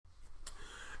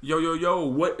Yo, yo, yo,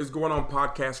 what is going on,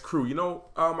 podcast crew?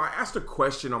 I asked a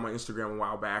question on my Instagram a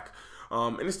while back,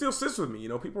 and it still sits with me.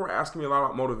 People were asking me a lot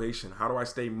about motivation. How do I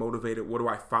stay motivated? What do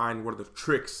I find? What are the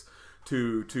tricks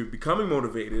to becoming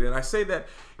motivated? And I say that,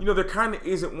 there kind of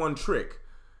isn't one trick.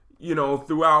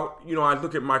 Throughout, I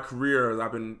look at my career as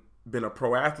I've been a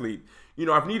pro athlete.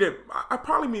 I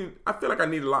feel like I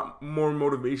needed a lot more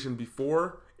motivation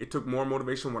before. It took more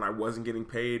motivation when I wasn't getting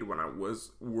paid, when I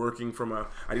was working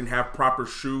I didn't have proper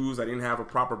shoes, I didn't have a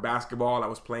proper basketball, I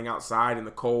was playing outside in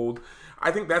the cold.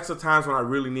 I think that's the times when I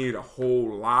really needed a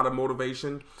whole lot of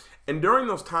motivation. And during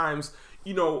those times,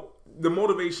 the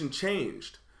motivation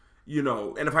changed,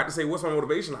 and if I had to say, what's my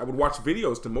motivation? I would watch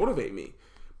videos to motivate me.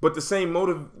 But the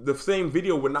same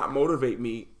video would not motivate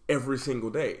me every single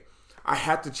day. I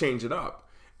had to change it up.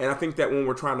 And I think that when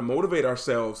we're trying to motivate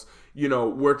ourselves,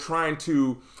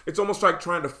 it's almost like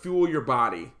trying to fuel your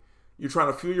body. You're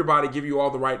trying to fuel your body, give you all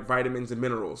the right vitamins and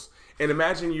minerals. And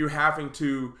imagine you having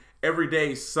to, every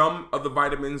day, some of the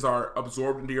vitamins are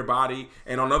absorbed into your body,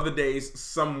 and on other days,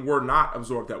 some were not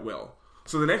absorbed that well.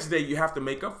 So the next day, you have to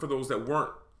make up for those that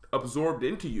weren't absorbed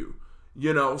into you.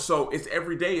 So it's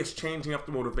every day it's changing up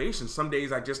the motivation. Some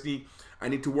days I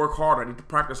need to work harder. I need to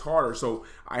practice harder. So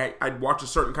I'd watch a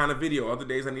certain kind of video. Other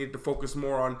days I needed to focus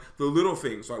more on the little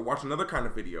things. So I watch another kind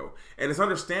of video. And it's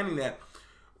understanding that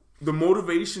the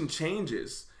motivation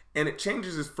changes. And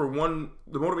the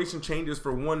motivation changes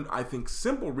for one, I think,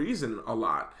 simple reason a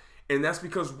lot. And that's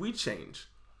because we change.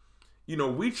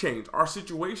 We change. Our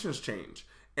situations change.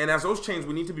 And as those change,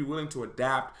 we need to be willing to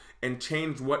adapt and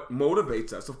change what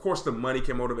motivates us. Of course, the money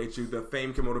can motivate you, the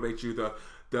fame can motivate you,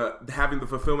 the having the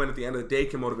fulfillment at the end of the day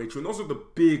can motivate you. And those are the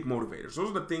big motivators. Those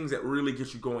are the things that really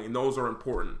get you going, and those are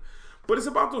important. But it's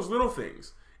about those little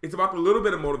things. It's about the little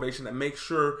bit of motivation that makes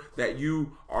sure that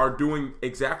you are doing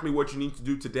exactly what you need to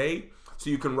do today so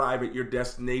you can arrive at your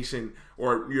destination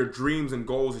or your dreams and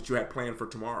goals that you had planned for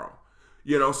tomorrow.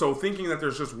 So thinking that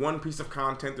there's just one piece of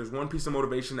content, there's one piece of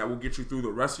motivation that will get you through the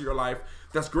rest of your life,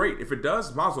 that's great. If it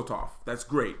does, mazel tov, that's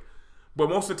great. But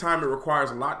most of the time it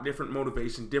requires a lot different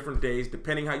motivation, different days,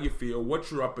 depending how you feel, what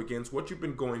you're up against, what you've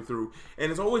been going through. And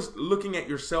it's always looking at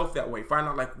yourself that way. Find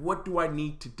out, what do I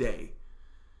need today?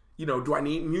 Do I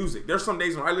need music? There's some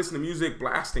days when I listen to music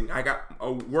blasting. I got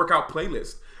a workout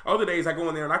playlist. Other days I go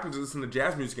in there and I can just listen to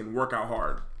jazz music and work out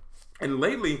hard. And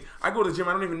lately, I go to the gym,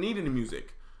 I don't even need any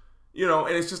music. And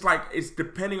it's just it's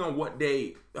depending on what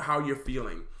day, how you're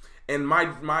feeling. And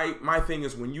my thing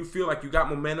is, when you feel like you got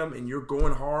momentum and you're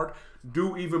going hard,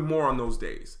 do even more on those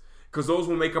days. Because those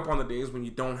will make up on the days when you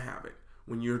don't have it,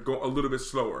 when you're a little bit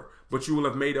slower. But you will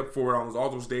have made up for it on all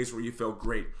those days where you felt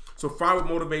great. So find what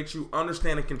motivates you,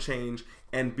 understand it can change,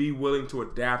 and be willing to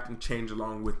adapt and change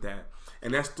along with that.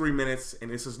 And that's 3 minutes. And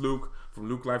this is Luke from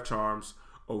Luke Life Charms,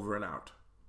 over and out.